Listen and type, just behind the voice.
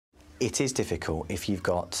It is difficult if you've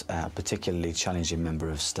got a particularly challenging member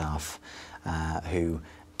of staff who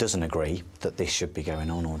doesn't agree that this should be going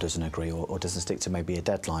on, or doesn't agree, or doesn't stick to maybe a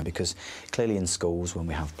deadline, because clearly in schools, when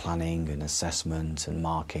we have planning and assessment and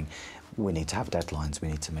marking, we need to have deadlines. We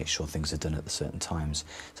need to make sure things are done at certain times.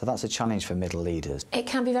 So that's a challenge for middle leaders. It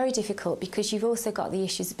can be very difficult because you've also got the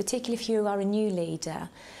issues, particularly if you are a new leader,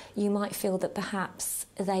 you might feel that perhaps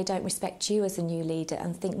they don't respect you as a new leader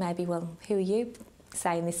and think maybe, well, who are you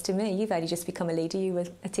saying this to me? You've only just become a leader, you were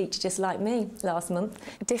a teacher just like me last month.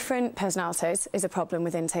 Different personalities is a problem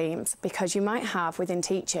within teams, because you might have within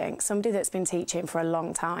teaching somebody that's been teaching for a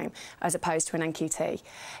long time as opposed to an NQT,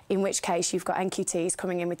 in which case you've got NQTs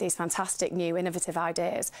coming in with these fantastic new innovative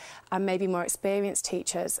ideas and maybe more experienced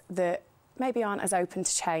teachers that maybe aren't as open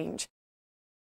to change.